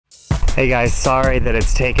Hey guys, sorry that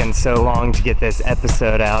it's taken so long to get this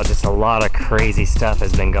episode out. Just a lot of crazy stuff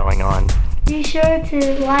has been going on. Be sure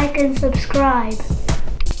to like and subscribe.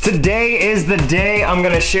 Today is the day I'm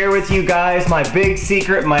gonna share with you guys my big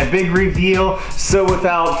secret, my big reveal. So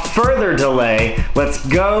without further delay, let's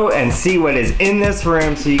go and see what is in this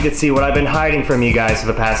room so you can see what I've been hiding from you guys for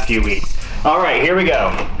the past few weeks. All right, here we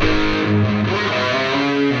go.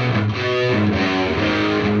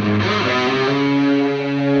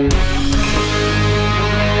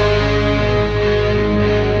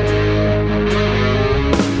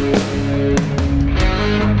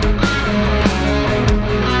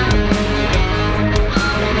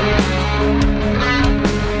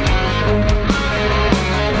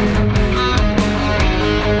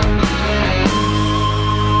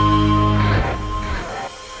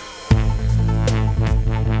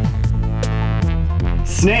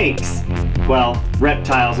 Snakes, well,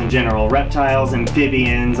 reptiles in general. Reptiles,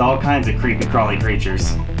 amphibians, all kinds of creepy crawly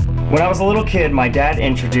creatures. When I was a little kid, my dad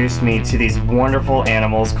introduced me to these wonderful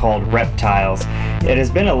animals called reptiles. It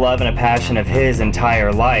has been a love and a passion of his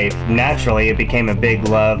entire life. Naturally, it became a big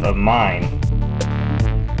love of mine.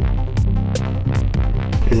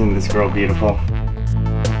 Isn't this girl beautiful?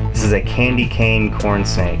 This is a candy cane corn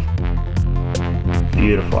snake.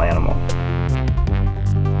 Beautiful animal.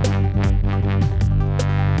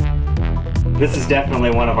 This is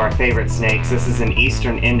definitely one of our favorite snakes. This is an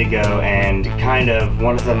eastern indigo and kind of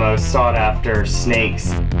one of the most sought after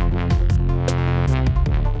snakes.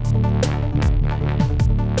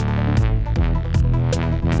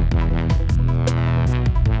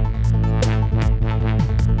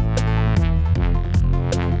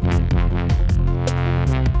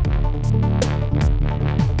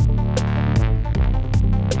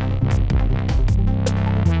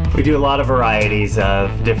 We do a lot of varieties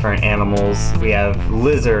of different animals. We have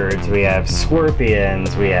lizards, we have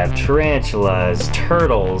scorpions, we have tarantulas,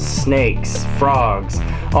 turtles, snakes, frogs,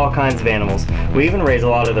 all kinds of animals. We even raise a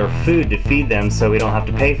lot of their food to feed them so we don't have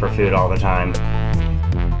to pay for food all the time.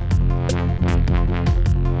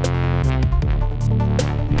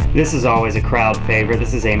 This is always a crowd favorite.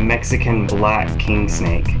 This is a Mexican black king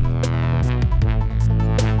snake.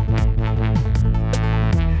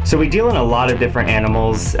 So we deal in a lot of different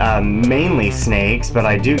animals, mainly snakes, but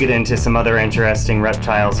I do get into some other interesting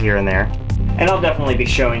reptiles here and there. And I'll definitely be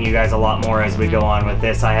showing you guys a lot more as we go on with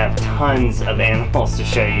this. I have tons of animals to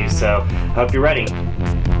show you, so hope you're ready.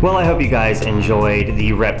 Well, I hope you guys enjoyed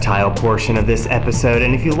the reptile portion of this episode,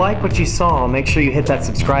 and if you like what you saw, make sure you hit that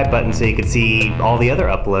subscribe button so you can see all the other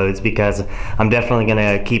uploads, because I'm definitely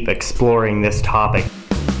gonna keep exploring this topic.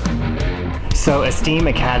 So Esteem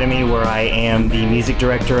Academy, where I am the music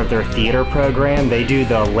director of their theater program, they do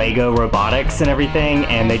the Lego robotics and everything,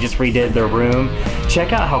 and they just redid their room.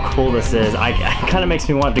 Check out how cool this is. It kind of makes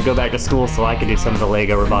me want to go back to school so I could do some of the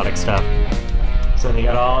Lego robotic stuff. So they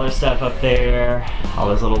got all their stuff up there, all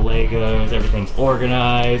those little Legos, everything's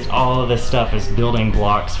organized. All of this stuff is building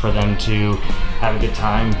blocks for them to have a good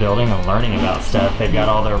time building and learning about stuff. They've got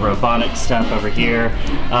all their robotic stuff over here,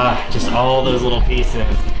 just all those little pieces.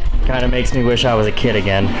 Kind of makes me wish I was a kid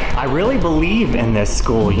again. I really believe in this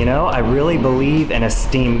school, you know? I really believe in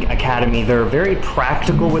Esteem Academy. They're very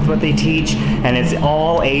practical with what they teach, and it's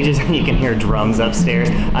all ages. You can hear drums upstairs.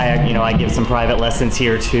 I give some private lessons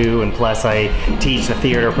here too, and plus I teach the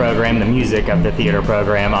theater program, the music of the theater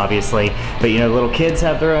program, obviously. But little kids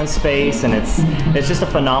have their own space, and it's just a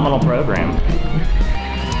phenomenal program.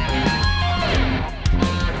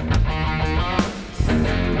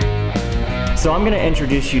 So I'm going to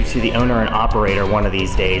introduce you to the owner and operator one of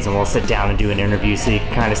these days, and we'll sit down and do an interview so you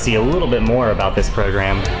can kind of see a little bit more about this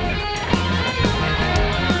program.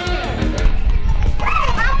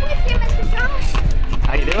 I'm with you, Mr. Josh.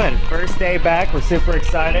 How you doing? First day back. We're super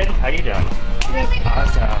excited. How you doing? Good.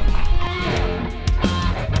 Awesome.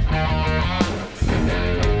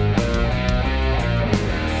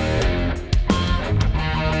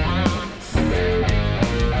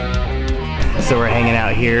 So we're hanging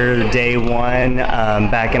out here day one,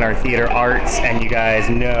 back in our theater arts, and you guys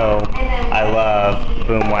know I love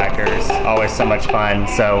boom whackers. Always so much fun.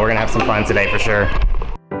 So we're gonna have some fun today for sure.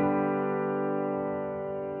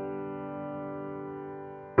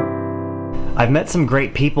 I've met some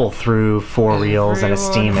great people through Four Reels and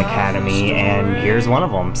Esteem Academy, and here's one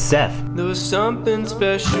of them, Seth. There was something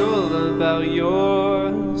special about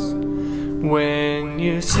yours. When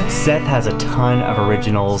you Seth has a ton of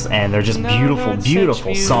originals, and they're just beautiful,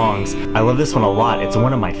 beautiful songs. I love this one a lot. It's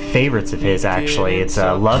one of my favorites of his, actually. It's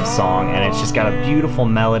a love song, and it's just got a beautiful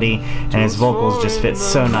melody, and his vocals just fit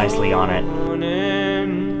so nicely on it.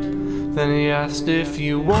 Then he asked if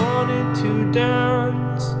you wanted to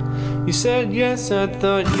dance. You said yes, I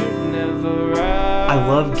thought you'd never ask. I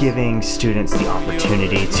love giving students the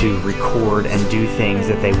opportunity to record and do things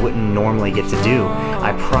that they wouldn't normally get to do.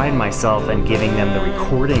 I pride myself in giving them the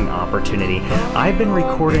recording opportunity. I've been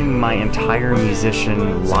recording my entire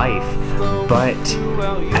musician life, but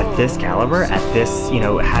at this caliber, at this,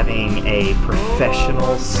 having a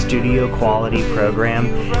professional studio quality program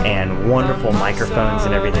and wonderful microphones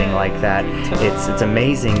and everything like that, it's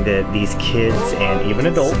amazing that these kids and even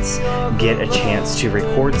adults get a chance to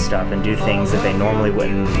record stuff and do things that they normally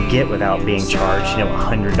wouldn't get without being charged,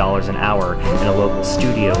 $100 an hour in a local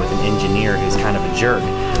studio with an engineer who's kind of a jerk.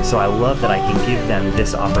 So I love that I can give them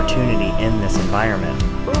this opportunity in this environment.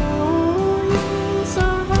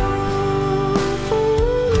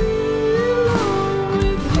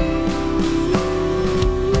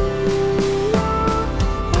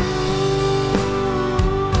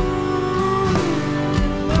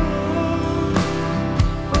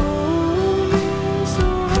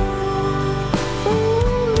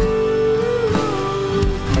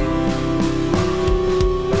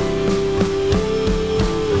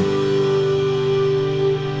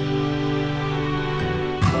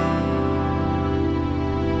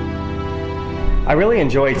 I really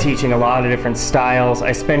enjoy teaching a lot of different styles.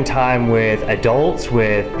 I spend time with adults,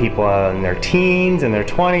 with people in their teens and their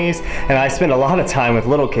 20s, and I spend a lot of time with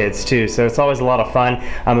little kids too, so it's always a lot of fun.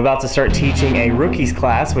 I'm about to start teaching a rookies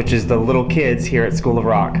class, which is the little kids here at School of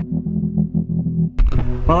Rock.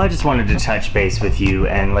 Well, I just wanted to touch base with you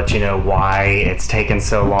and let you know why it's taken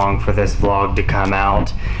so long for this vlog to come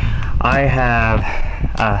out. I have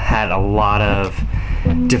had a lot of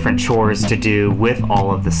different chores to do with all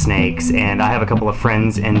of the snakes, and I have a couple of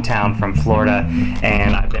friends in town from Florida,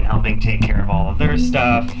 and I've been helping take care of all of their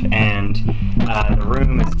stuff, and the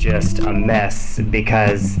room is just a mess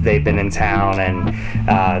because they've been in town, and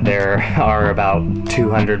there are about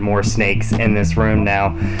 200 more snakes in this room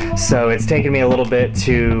now. So it's taken me a little bit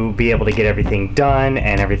to be able to get everything done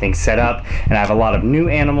and everything set up, and I have a lot of new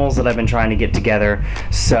animals that I've been trying to get together,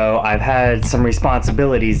 so I've had some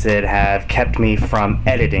responsibilities that have kept me from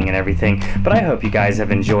editing and everything, but I hope you guys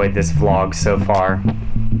have enjoyed this vlog so far.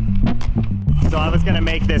 So I was gonna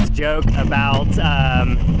make this joke about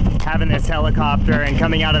having this helicopter and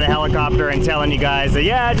coming out of the helicopter and telling you guys that,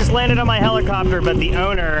 yeah, I just landed on my helicopter, but the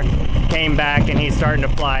owner came back and he's starting to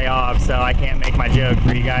fly off, so I can't make my joke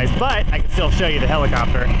for you guys, but I can still show you the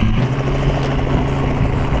helicopter.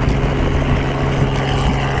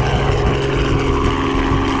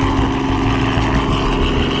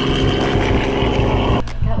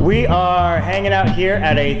 We are hanging out here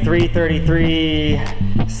at a 333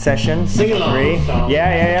 session.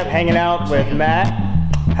 Yeah, hanging out with Matt,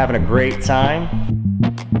 having a great time.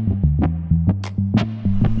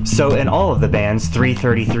 So in all of the bands,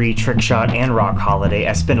 333, Trickshot, and Roc Holiday,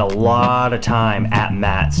 I spend a lot of time at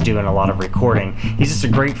Matt's doing a lot of recording. He's just a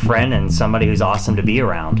great friend and somebody who's awesome to be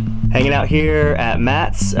around. Hanging out here at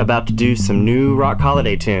Matt's, about to do some new Roc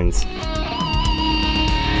Holiday tunes.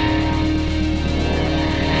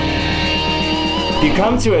 If you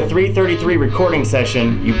come to a 333 recording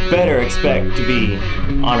session, you better expect to be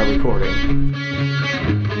on a recording.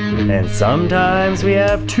 And sometimes we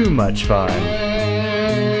have too much fun.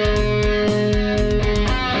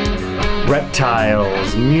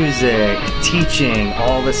 Reptiles, music, teaching,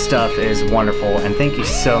 all this stuff is wonderful, and thank you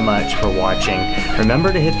so much for watching.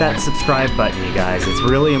 Remember to hit that subscribe button, you guys. It's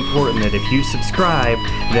really important that if you subscribe,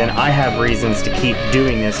 then I have reasons to keep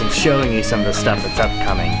doing this and showing you some of the stuff that's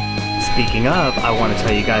upcoming. Speaking of, I want to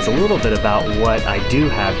tell you guys a little bit about what I do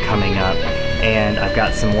have coming up, and I've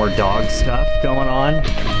got some more dog stuff going on,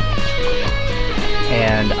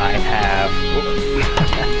 and I have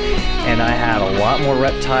a lot more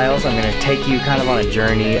reptiles. I'm going to take you kind of on a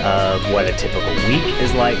journey of what a typical week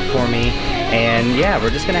is like for me, and yeah, we're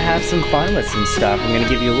just going to have some fun with some stuff. I'm going to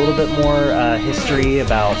give you a little bit more history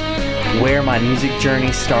about where my music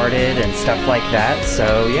journey started and stuff like that.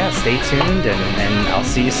 So yeah, stay tuned and I'll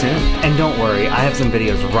see you soon. And don't worry, I have some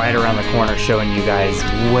videos right around the corner showing you guys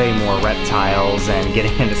way more reptiles and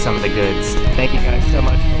getting into some of the goods. Thank you guys so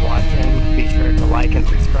much for watching. Be sure to like and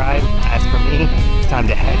subscribe. As for me, it's time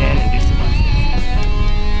to head in and do some lessons.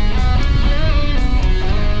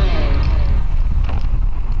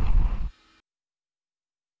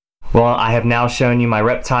 Well, I have now shown you my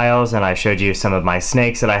reptiles and I showed you some of my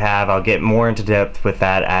snakes that I have. I'll get more into depth with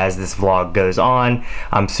that as this vlog goes on.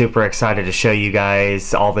 I'm super excited to show you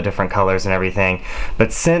guys all the different colors and everything.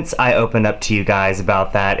 But since I opened up to you guys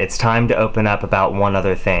about that, it's time to open up about one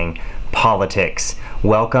other thing: politics.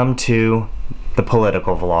 Welcome to the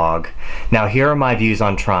political vlog. Now, here are my views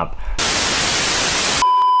on Trump.